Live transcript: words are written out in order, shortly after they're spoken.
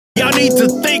Y'all need to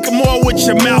think more with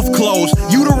your mouth closed.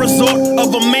 You the resort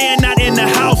of a man not in the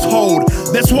household.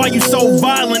 That's why you so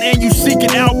violent and you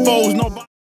seeking out foes. Nobody.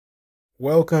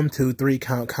 Welcome to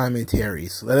 3-Count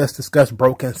Commentaries. Let us discuss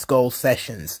Broken Skull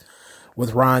Sessions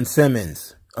with Ron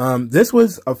Simmons. This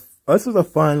was a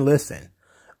fun listen.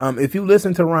 If you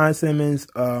listen to Ron Simmons,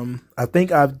 I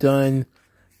think I've done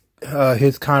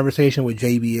his conversation with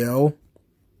JBL,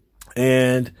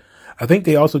 and I think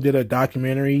they also did a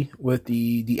documentary with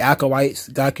the Acolytes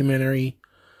documentary,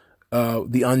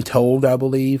 The Untold, I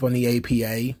believe, on the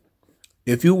APA.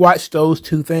 If you watch those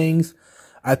two things,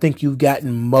 I think you've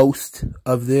gotten most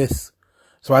of this,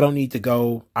 so I don't need to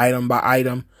go item by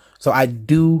item. So I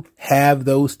do have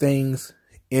those things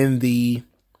in the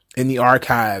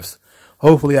archives.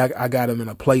 Hopefully I got them in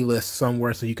a playlist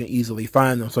somewhere so you can easily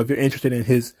find them. So if you're interested in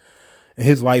his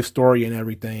life story and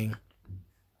everything,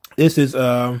 this is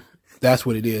that's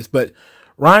what it is. But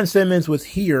Ron Simmons was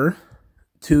here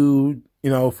to,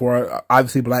 for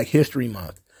obviously Black History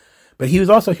Month, but he was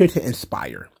also here to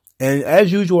inspire. And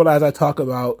as usual, as I talk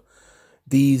about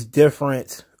these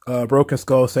different Broken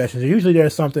Skull sessions, usually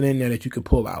there's something in there that you could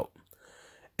pull out.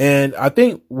 And I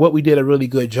think what we did a really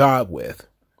good job with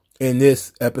in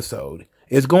this episode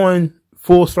is going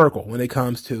full circle when it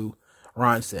comes to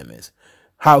Ron Simmons.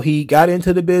 How he got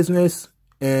into the business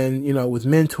and, was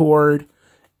mentored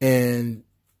and,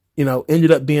 ended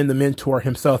up being the mentor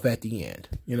himself at the end,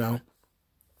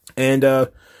 And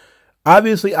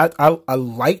obviously I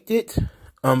liked it.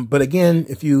 But again,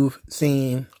 if you've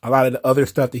seen a lot of the other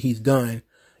stuff that he's done,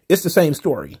 it's the same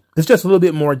story. It's just a little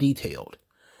bit more detailed.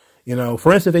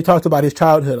 For instance, they talked about his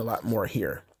childhood a lot more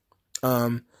here.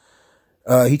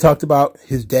 He talked about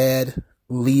his dad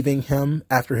leaving him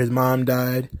after his mom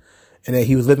died, and that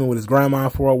he was living with his grandma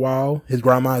for a while. His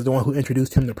grandma is the one who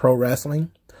introduced him to pro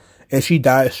wrestling, and she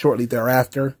died shortly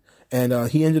thereafter. And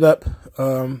he ended up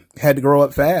had to grow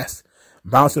up fast,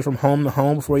 bouncing from home to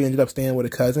home before he ended up staying with a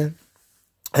cousin.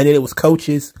 And then it was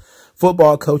coaches,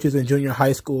 football coaches in junior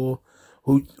high school,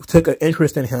 who took an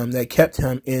interest in him that kept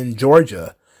him in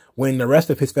Georgia when the rest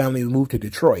of his family moved to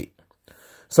Detroit.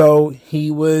 So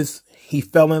he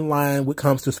fell in line when it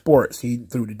comes to sports. He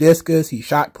threw the discus, he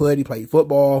shot put, he played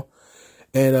football.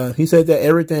 And he said that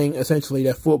everything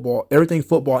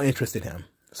football interested him.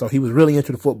 So he was really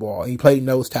into the football. He played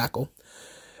nose tackle.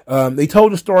 They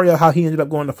told the story of how he ended up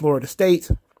going to Florida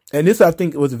State. And this, I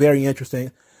think, was very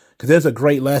interesting, because there's a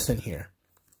great lesson here.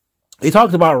 They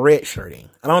talked about redshirting.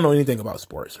 I don't know anything about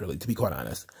sports, really, to be quite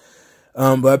honest.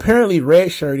 But apparently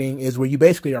redshirting is where you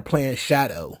basically are playing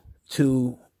shadow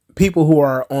to people who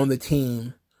are on the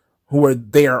team who are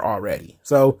there already.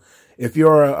 So if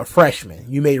you're a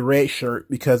freshman, you may redshirt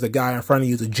because the guy in front of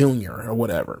you is a junior or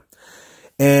whatever.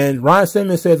 And Ron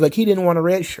Simmons says, he didn't want a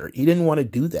redshirt. He didn't want to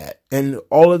do that. And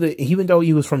even though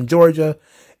he was from Georgia,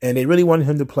 and they really wanted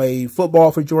him to play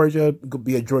football for Georgia,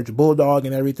 be a Georgia Bulldog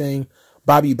and everything.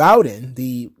 Bobby Bowden,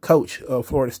 the coach of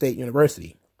Florida State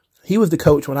University, he was the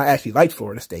coach when I actually liked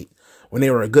Florida State, when they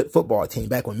were a good football team,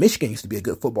 back when Michigan used to be a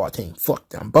good football team. Fuck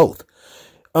them both.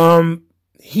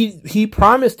 He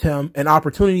promised him an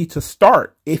opportunity to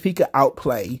start if he could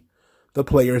outplay the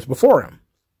players before him.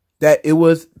 That it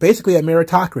was basically a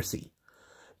meritocracy.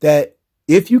 That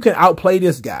if you can outplay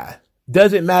this guy,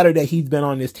 doesn't matter that he's been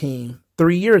on this team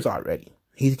 3 years already.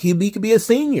 He could be a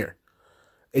senior.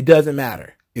 It doesn't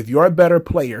matter. If you're a better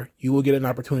player, you will get an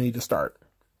opportunity to start.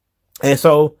 And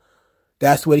so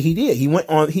that's what he did. He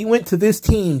went to this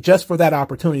team just for that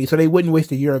opportunity, so they wouldn't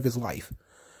waste a year of his life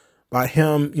by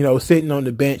him, sitting on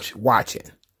the bench watching.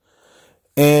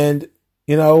 And,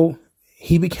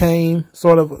 he became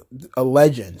sort of a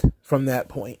legend from that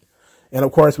point. And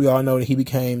of course, we all know that he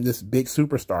became this big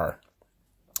superstar.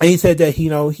 And he said that,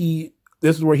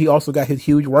 this is where he also got his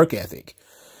huge work ethic,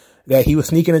 that he was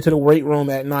sneaking into the weight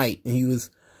room at night, and he was,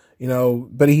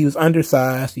 but he was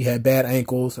undersized. He had bad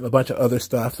ankles and a bunch of other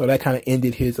stuff. So that kind of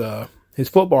ended his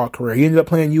football career. He ended up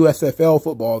playing USFL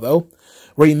football though,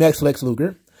 where he met Lex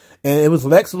Luger. And it was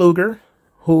Lex Luger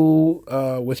who,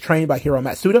 was trained by Hiro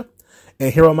Matsuda.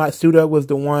 And Hiro Matsuda was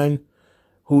the one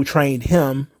who trained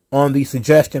him on the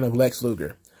suggestion of Lex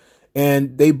Luger.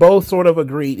 And they both sort of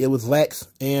agreed, it was Lex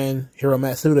and Hiro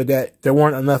Matsuda, that there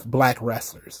weren't enough black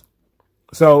wrestlers.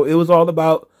 So it was all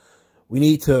about, we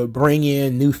need to bring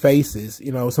in new faces,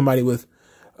 somebody with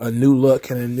a new look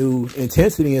and a new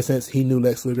intensity. And since he knew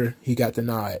Lex Luger, he got the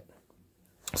nod.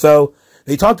 So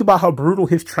they talked about how brutal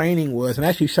his training was, and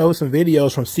actually showed some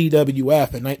videos from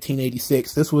CWF in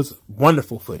 1986. This was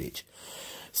wonderful footage.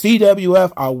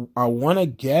 CWF, I want to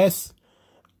guess,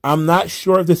 I'm not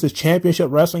sure if this is Championship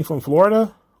Wrestling from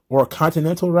Florida or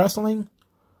Continental Wrestling.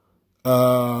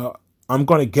 I'm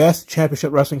going to guess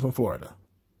Championship Wrestling from Florida.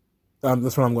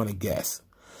 That's what I'm going to guess.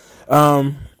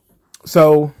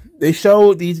 So they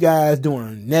showed these guys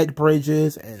doing neck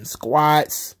bridges and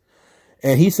squats.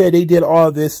 And he said they did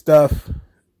all this stuff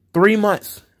 3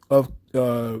 months of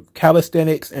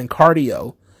calisthenics and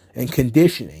cardio and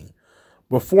conditioning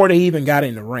before they even got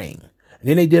in the ring. And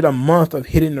then they did a month of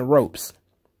hitting the ropes.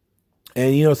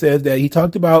 And, you know, says that he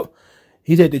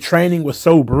said the training was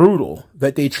so brutal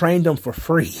that they trained them for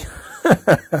free.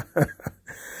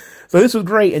 So this was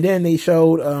great. And then they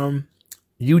showed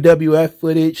UWF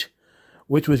footage,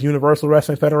 which was Universal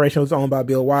Wrestling Federation. It was owned by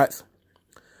Bill Watts.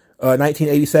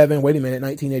 1987. Wait a minute.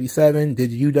 1987.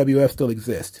 Did UWF still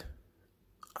exist?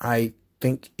 I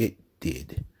think it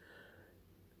did.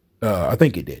 I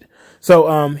think it did.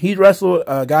 So he wrestled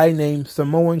a guy named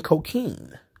Samoan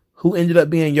Coquine, who ended up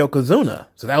being Yokozuna.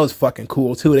 So that was fucking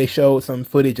cool too. They showed some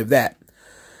footage of that.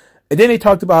 And then they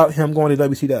talked about him going to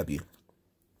WCW.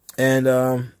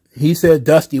 And he said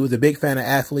Dusty was a big fan of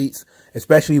athletes,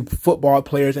 especially football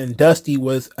players, and Dusty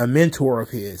was a mentor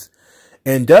of his.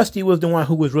 And Dusty was the one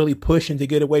who was really pushing to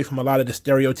get away from a lot of the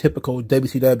stereotypical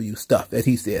WCW stuff, as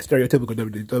he said, stereotypical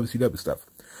WCW stuff.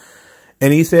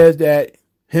 And he says that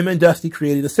him and Dusty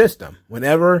created a system.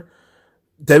 Whenever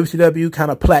WCW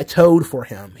kind of plateaued for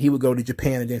him, he would go to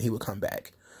Japan and then he would come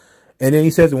back. And then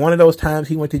he says one of those times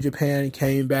he went to Japan and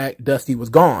came back, Dusty was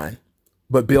gone,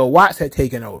 but Bill Watts had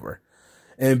taken over.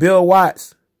 And Bill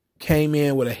Watts came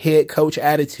in with a head coach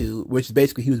attitude, which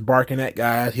basically he was barking at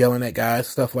guys, yelling at guys,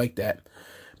 stuff like that.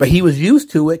 But he was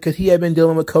used to it because he had been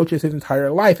dealing with coaches his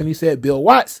entire life. And he said Bill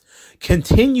Watts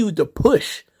continued the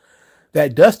push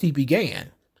that Dusty began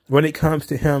when it comes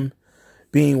to him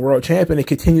being world champion, and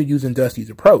continued using Dusty's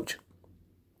approach.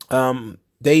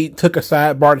 They took a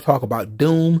sidebar to talk about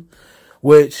Doom,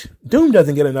 which Doom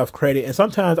doesn't get enough credit. And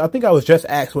sometimes I think I was just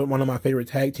asked what one of my favorite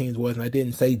tag teams was, and I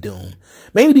didn't say Doom.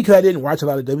 Mainly because I didn't watch a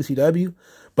lot of WCW,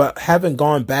 but having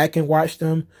gone back and watched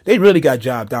them, they really got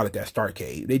jobbed out at that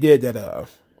Starrcade. They did that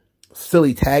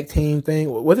silly tag team thing.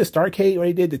 Was it Starrcade where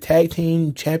they did the tag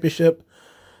team championship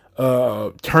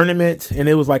tournament, and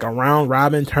it was like a round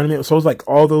robin tournament? So it was like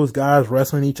all those guys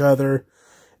wrestling each other.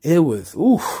 It was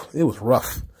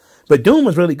rough. But Doom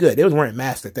was really good. They was wearing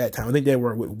masks at that time. I think they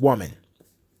were with Woman.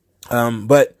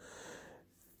 But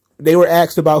they were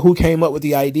asked about who came up with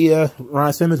the idea.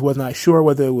 Ron Simmons was not sure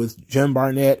whether it was Jim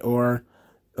Barnett or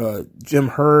Jim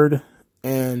Hurd.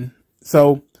 And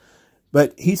so,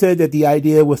 but he said that the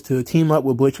idea was to team up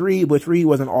with Butch Reed. Butch Reed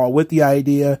wasn't all with the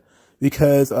idea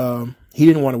because he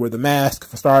didn't want to wear the mask,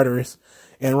 for starters.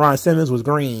 And Ron Simmons was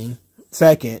green,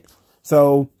 second.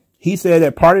 So he said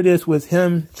that part of this was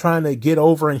him trying to get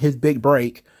over in his big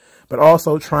break, but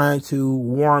also trying to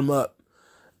warm up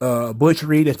Butch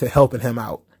Reed into helping him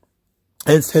out.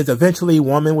 And since eventually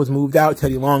Woman was moved out,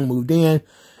 Teddy Long moved in.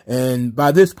 And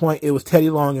by this point, it was Teddy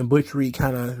Long and Butch Reed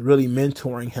kind of really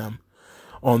mentoring him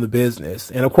on the business.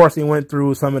 And of course, he went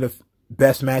through some of the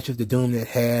best matches the Doom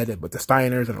had with the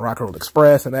Steiners and the Rock and Roll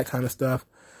Express and that kind of stuff.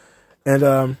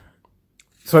 And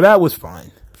so that was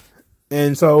fun.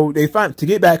 And so they found, to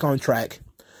get back on track,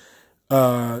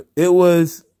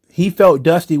 he felt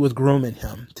Dusty was grooming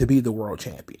him to be the world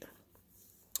champion.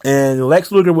 And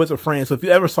Lex Luger was a friend. So if you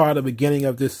ever saw the beginning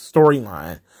of this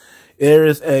storyline, there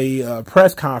is a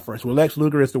press conference where Lex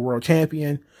Luger is the world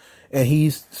champion. And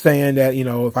he's saying that, you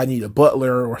know, if I need a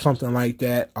butler or something like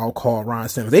that, I'll call Ron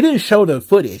Simmons. They didn't show the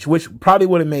footage, which probably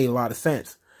would have made a lot of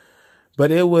sense.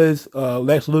 But it was,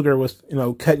 Lex Luger was, you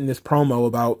know, cutting this promo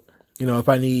about, you know, if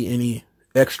I need any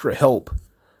extra help,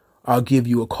 I'll give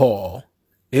you a call.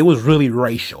 It was really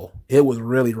racial. It was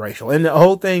really racial. And the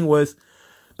whole thing was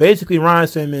basically Ron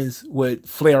Simmons would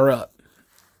flare up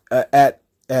at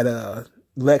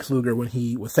Lex Luger when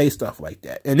he would say stuff like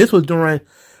that. And this was during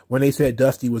when they said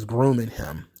Dusty was grooming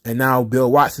him. And now Bill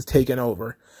Watts is taking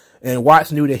over. And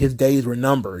Watts knew that his days were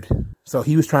numbered. So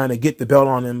he was trying to get the belt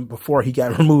on him before he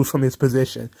got removed from his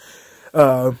position.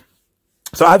 So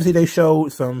obviously they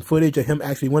showed some footage of him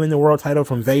actually winning the world title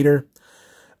from Vader.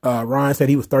 Ron said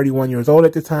he was 31 years old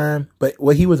at the time. But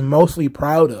what he was mostly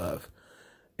proud of,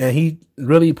 and he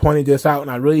really pointed this out, and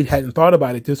I really hadn't thought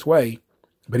about it this way,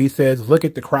 but he says, look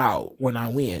at the crowd when I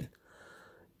win.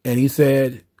 And he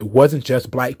said it wasn't just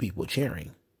black people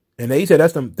cheering. And he said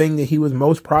that's the thing that he was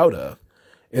most proud of,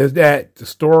 is that the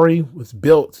story was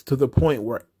built to the point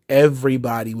where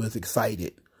everybody was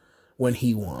excited when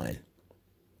he won.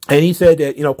 And he said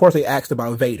that, you know, of course they asked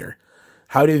about Vader.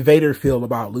 How did Vader feel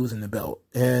about losing the belt?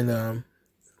 And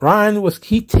Ron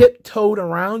he tiptoed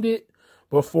around it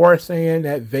before saying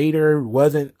that Vader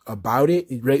wasn't about it.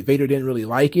 Vader didn't really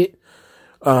like it.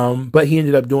 But he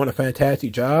ended up doing a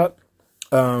fantastic job.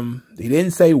 He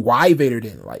didn't say why Vader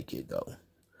didn't like it, though.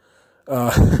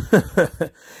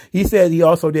 He said he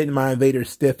also didn't mind Vader's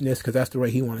stiffness because that's the way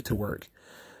he wanted to work.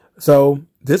 So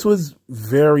this was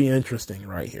very interesting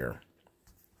right here.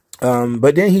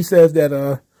 But then he says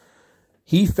that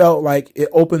he felt like it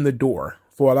opened the door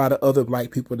for a lot of other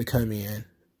black people to come in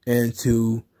and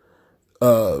to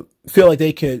feel like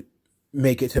they could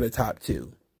make it to the top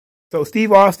 2. So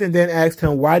Steve Austin then asked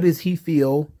him, why does he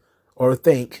feel or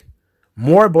think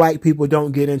more black people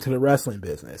don't get into the wrestling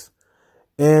business?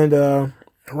 And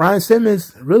Ron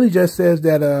Simmons really just says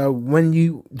that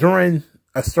during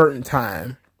a certain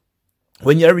time,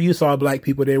 whenever you saw black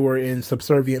people, they were in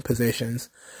subservient positions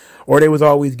or they was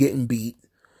always getting beat.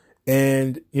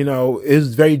 And, you know, it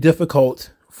was very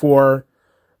difficult for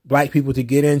black people to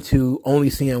get into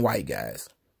only seeing white guys.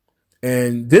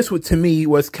 And this to me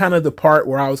was kind of the part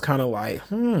where I was kind of like,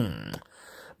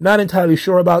 not entirely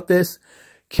sure about this,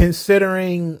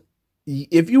 considering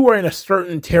if you were in a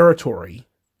certain territory,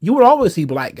 you would always see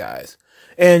black guys.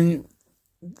 And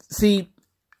see,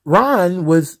 Ron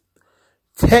was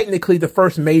technically the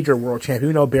first major world champion.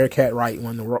 You know, Bearcat Wright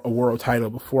won a world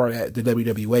title before that, the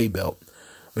WWA belt.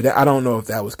 But I don't know if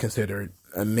that was considered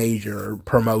a major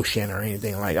promotion or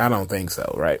anything like that. I don't think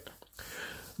so, right?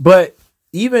 But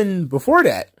even before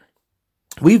that,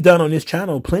 we've done on this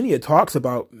channel plenty of talks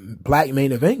about black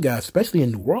main event guys, especially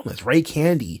in New Orleans. Ray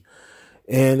Candy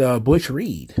and Butch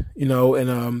Reed, you know,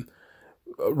 and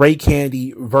Ray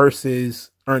Candy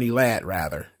versus Ernie Ladd,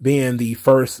 rather, being the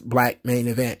first black main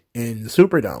event in the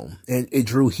Superdome. And it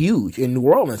drew huge in New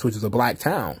Orleans, which is a black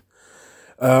town.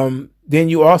 Then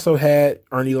you also had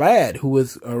Ernie Ladd, who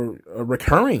was a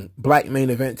recurring black main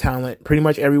event talent pretty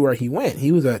much everywhere he went.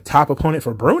 He was a top opponent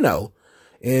for Bruno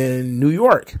in New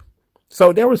York.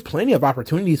 So there was plenty of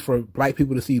opportunities for black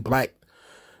people to see black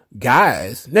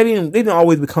guys. They didn't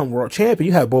always become world champion.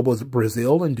 You had Bobo's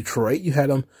Brazil in Detroit. You had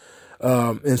them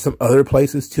in some other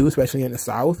places too, especially in the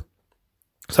South.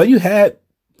 So you had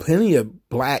plenty of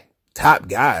black top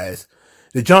guys.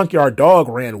 The Junkyard Dog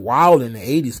ran wild in the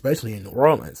 80s, especially in New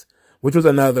Orleans, which was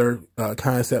another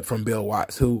concept from Bill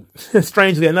Watts, who,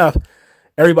 strangely enough,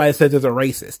 everybody says is a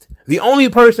racist. The only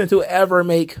person to ever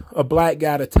make a black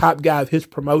guy the top guy of his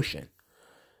promotion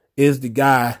is the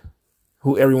guy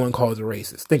who everyone calls a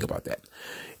racist. Think about that.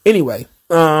 Anyway,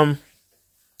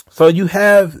 so you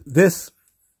have this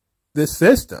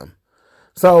system.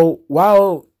 So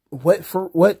while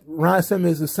what Ron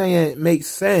Simmons is saying makes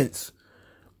sense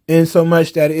in so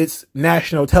much that it's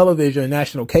national television,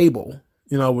 national cable,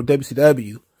 you know, with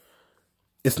WCW,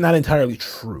 it's not entirely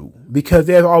true because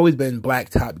there's always been black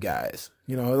top guys.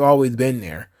 You know, it's always been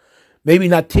there. Maybe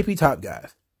not tippy top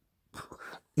guys.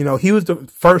 You know, he was the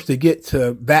first to get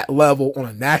to that level on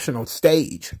a national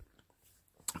stage.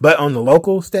 But on the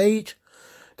local stage,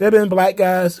 there have been black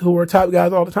guys who were top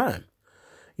guys all the time.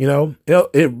 You know,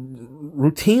 it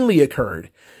routinely occurred.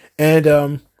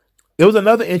 And it was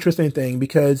another interesting thing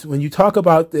because when you talk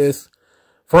about this,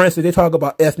 for instance, they talk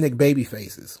about ethnic baby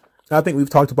faces. I think we've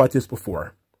talked about this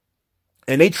before.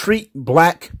 And they treat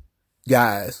black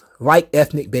guys like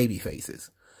ethnic baby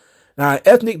faces. Now, an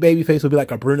ethnic baby face would be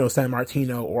like a Bruno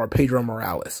Sammartino or a Pedro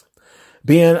Morales.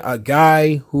 Being a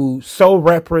guy who so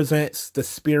represents the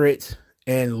spirit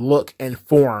and look and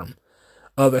form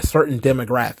of a certain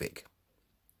demographic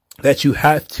that you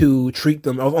have to treat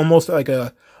them almost like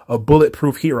a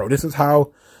bulletproof hero. This is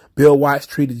how Bill Watts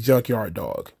treated the Junkyard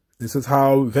Dog. This is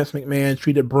how Vince McMahon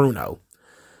treated Bruno,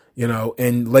 you know,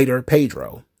 and later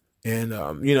Pedro. And,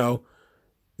 you know,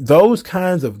 those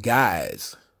kinds of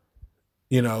guys,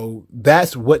 you know,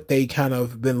 that's what they kind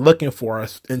of been looking for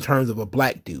us in terms of a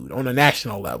black dude on a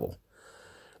national level.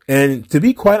 And to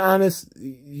be quite honest,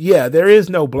 yeah, there is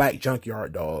no black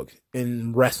Junkyard Dog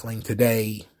in wrestling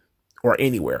today or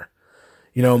anywhere.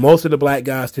 You know, most of the black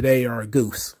guys today are a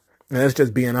goose. And that's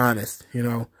just being honest. You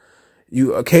know,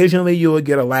 occasionally you will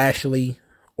get a Lashley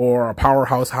or a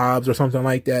Powerhouse Hobbs or something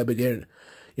like that. But then,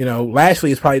 you know,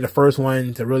 Lashley is probably the first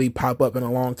one to really pop up in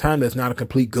a long time that's not a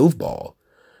complete goofball.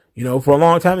 You know, for a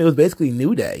long time, it was basically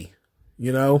New Day,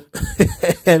 you know,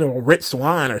 and or Rich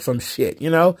Swann or some shit, you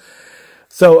know.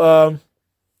 So,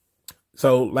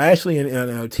 so Lashley in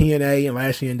TNA and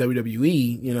Lashley in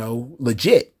WWE, you know,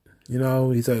 legit. You know,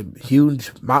 he's a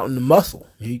huge mountain of muscle.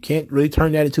 You can't really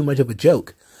turn that into too much of a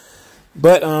joke.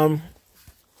 But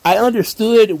I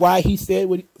understood why he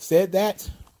said that.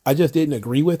 I just didn't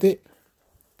agree with it.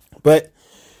 But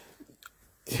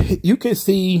you can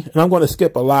see, and I'm going to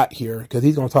skip a lot here because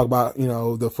he's going to talk about, you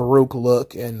know, the Farouk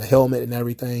look and the helmet and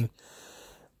everything.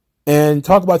 And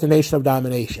talk about the Nation of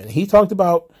Domination. He talked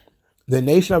about the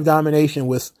Nation of Domination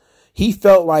he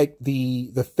felt like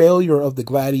the failure of the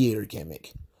gladiator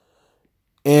gimmick.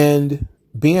 And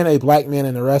being a black man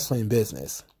in the wrestling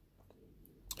business,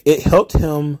 it helped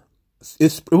him.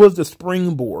 It was the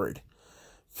springboard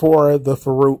for the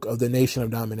Farouk of the Nation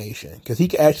of Domination, because he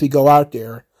could actually go out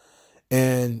there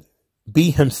and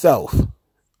be himself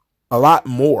a lot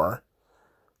more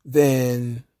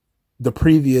than the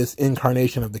previous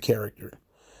incarnation of the character.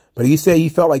 But he said he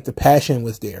felt like the passion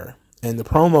was there and the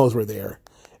promos were there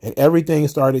and everything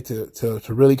started to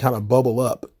really kind of bubble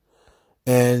up.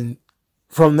 And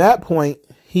from that point,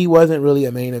 he wasn't really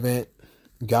a main event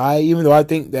guy, even though I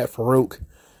think that Farouk,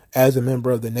 as a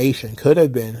member of the Nation, could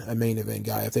have been a main event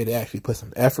guy if they'd actually put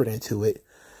some effort into it.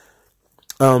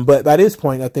 But by this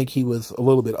point, I think he was a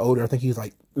little bit older. I think he was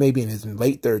like maybe in his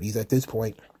late 30s at this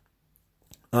point.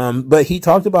 But he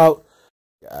talked about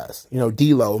guys,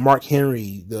 D'Lo, Mark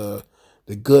Henry, the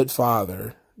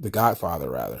Godfather,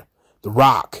 The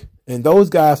Rock, and those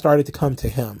guys started to come to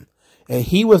him, and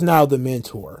he was now the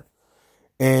mentor,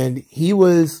 and he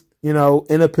was, in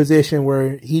a position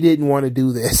where he didn't want to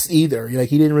do this either. Like,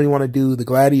 he didn't really want to do the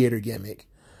gladiator gimmick,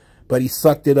 but he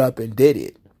sucked it up and did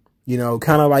it.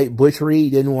 Kind of like Butch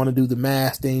Reed didn't want to do the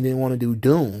mask thing, didn't want to do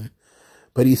Doom,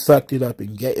 but he sucked it up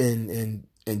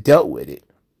and dealt with it.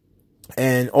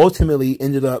 And ultimately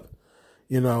ended up,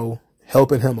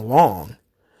 helping him along.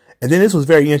 And then this was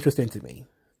very interesting to me.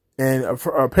 And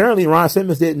apparently Ron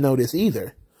Simmons didn't know this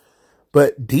either.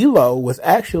 But D'Lo was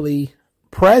actually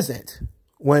present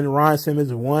when Ron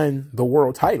Simmons won the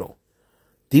world title.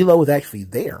 D'Lo was actually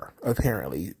there,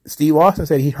 apparently. Steve Austin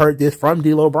said he heard this from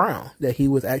D'Lo Brown, that he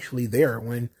was actually there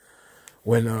when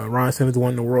Ron Simmons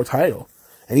won the world title.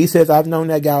 And he says, I've known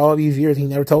that guy all these years. He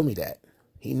never told me that.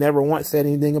 He never once said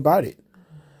anything about it,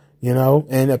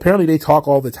 and apparently they talk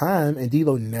all the time, and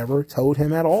D'Lo never told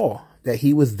him at all that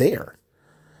he was there.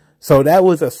 So that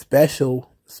was a special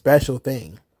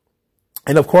thing.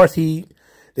 And of course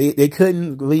they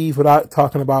couldn't leave without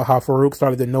talking about how Farouk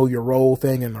started the know your role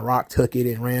thing, and The Rock took it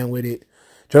and ran with it.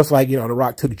 Just like, The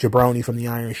Rock took Jabroni from the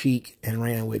Iron Sheik and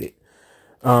ran with it.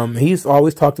 He's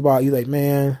always talked about, he's like,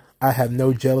 man, I have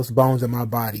no jealous bones in my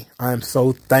body. I am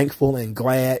so thankful and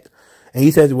glad. And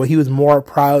he says what he was more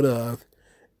proud of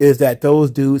is that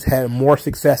those dudes had more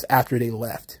success after they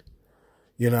left.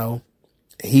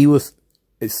 He was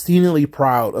exceedingly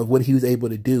proud of what he was able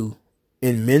to do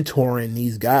in mentoring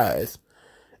these guys,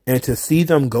 and to see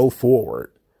them go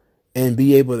forward and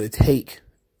be able to take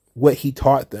what he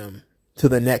taught them to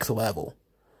the next level.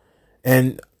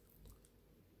 And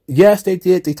yes, they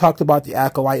did. They talked about the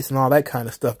acolytes and all that kind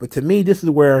of stuff. But to me, this is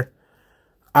where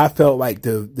I felt like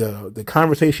the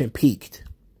conversation peaked,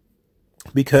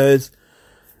 because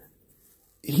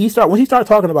when he started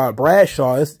talking about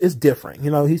Bradshaw, it's different.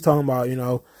 He's talking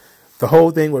about, the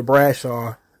whole thing with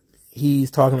Bradshaw.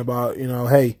 He's talking about,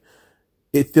 hey,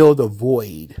 it filled a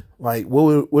void. Like,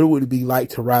 what would it be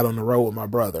like to ride on the road with my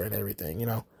brother and everything,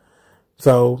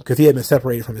 So, because he had been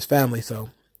separated from his family, so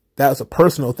that was a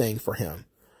personal thing for him.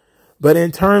 But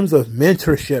in terms of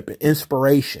mentorship and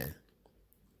inspiration,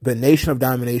 the Nation of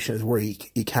Domination is where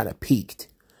he kind of peaked.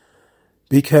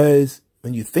 Because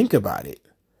when you think about it,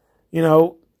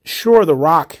 sure, The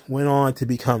Rock went on to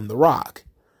become The Rock.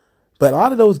 But a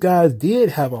lot of those guys did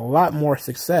have a lot more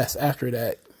success after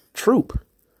that troupe.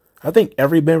 I think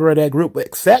every member of that group,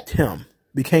 except him,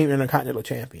 became Intercontinental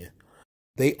Champion.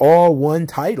 They all won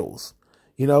titles.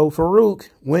 Farouk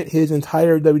went his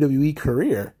entire WWE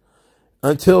career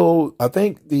until, I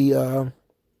think, the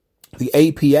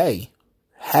APA,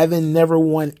 having never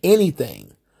won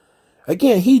anything.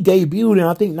 Again, he debuted in,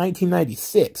 I think,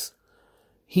 1996.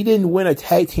 He didn't win a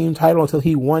tag team title until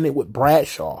he won it with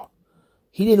Bradshaw.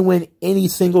 He didn't win any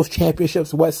singles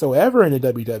championships whatsoever in the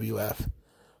WWF.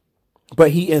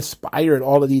 But he inspired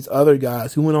all of these other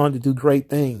guys who went on to do great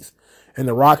things. And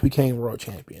The Rock became world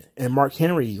champion. And Mark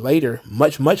Henry later,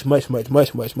 much later,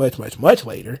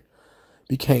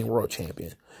 became world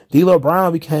champion. D'Lo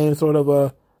Brown became sort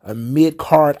of a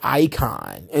mid-card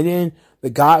icon. And then The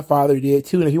Godfather did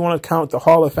too. And if you want to count the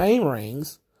Hall of Fame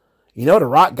rings, The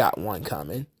Rock got one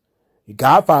coming. The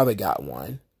Godfather got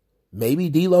one. Maybe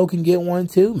D'Lo can get one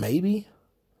too. Maybe.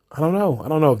 I don't know. I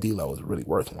don't know if D'Lo is really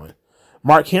worth one.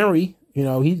 Mark Henry,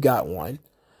 he's got one.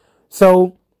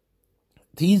 So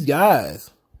these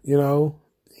guys,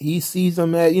 he sees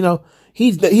them at,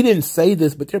 he didn't say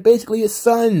this, but they're basically his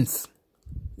sons.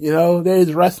 They're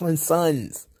his wrestling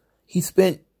sons. He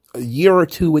spent a year or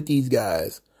two with these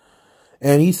guys.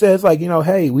 And he says, like,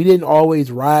 hey, we didn't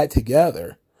always ride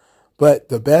together, but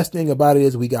the best thing about it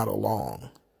is we got along.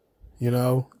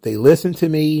 They listened to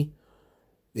me.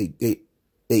 They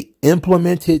They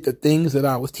implemented the things that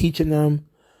I was teaching them,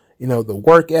 you know, the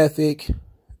work ethic,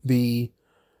 the,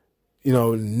 you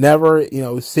know, never, you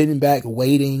know, sitting back,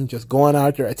 waiting, just going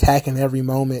out there, attacking every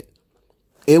moment.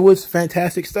 It was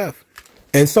fantastic stuff.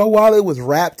 And so while it was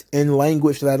wrapped in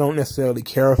language that I don't necessarily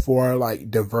care for, like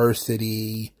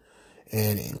diversity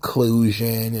and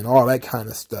inclusion and all that kind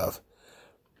of stuff,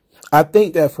 I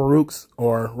think that Farouk's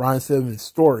or Ron Simmons'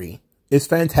 story is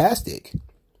fantastic.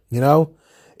 You know,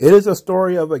 it is a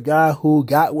story of a guy who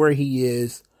got where he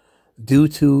is due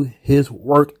to his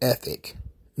work ethic,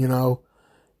 you know,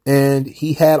 and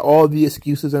he had all the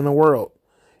excuses in the world.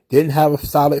 Didn't have a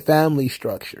solid family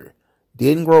structure.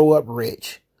 Didn't grow up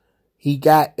rich. He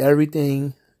got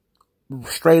everything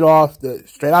straight out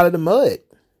of the mud,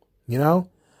 you know,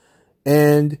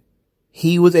 and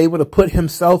he was able to put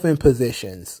himself in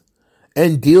positions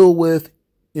and deal with,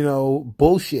 you know,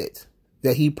 bullshit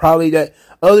that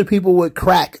other people would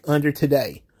crack under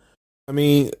today. I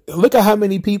mean, look at how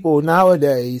many people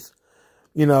nowadays,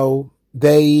 you know,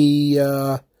 they,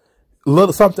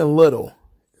 little.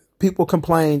 People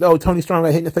complained, oh, Tony Storm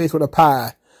got hit in the face with a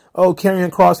pie. Oh,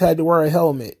 Karrion Kross had to wear a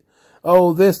helmet.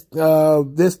 Oh, this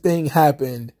thing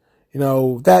happened. You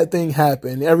know, that thing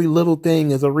happened. Every little thing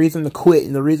is a reason to quit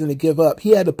and a reason to give up. He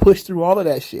had to push through all of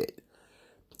that shit.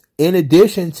 In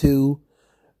addition to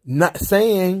not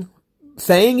saying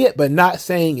it, but not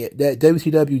saying it, that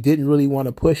WCW didn't really want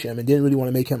to push him and didn't really want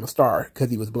to make him a star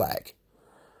because he was black.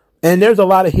 And there's a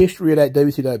lot of history of that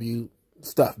WCW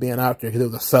stuff being out there because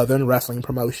it was a Southern wrestling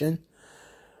promotion.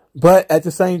 But at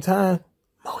the same time,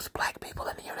 most black people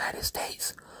in the United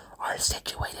States are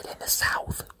situated in the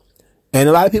South. And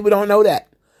a lot of people don't know that,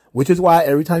 which is why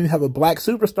every time you have a black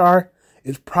superstar,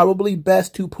 it's probably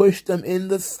best to push them in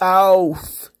the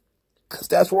South because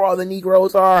that's where all the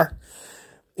Negroes are.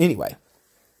 Anyway,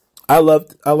 I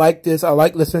like this. I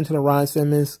like listening to the Ron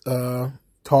Simmons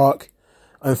talk.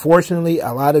 Unfortunately,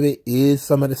 a lot of it is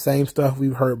some of the same stuff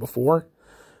we've heard before.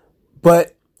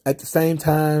 But at the same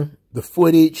time, the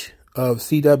footage of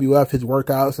CWF, his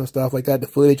workouts and stuff like that, the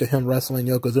footage of him wrestling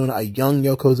Yokozuna, a young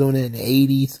Yokozuna in the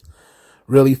 80s,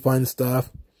 really fun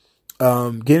stuff.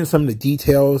 Getting some of the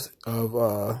details of,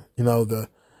 you know, the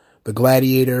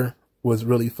Gladiator was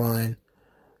really fun.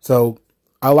 So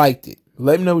I liked it.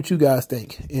 Let me know what you guys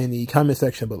think in the comment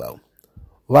section below.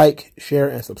 Like, share,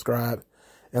 and subscribe.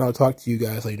 And I'll talk to you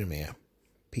guys later, man.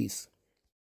 Peace.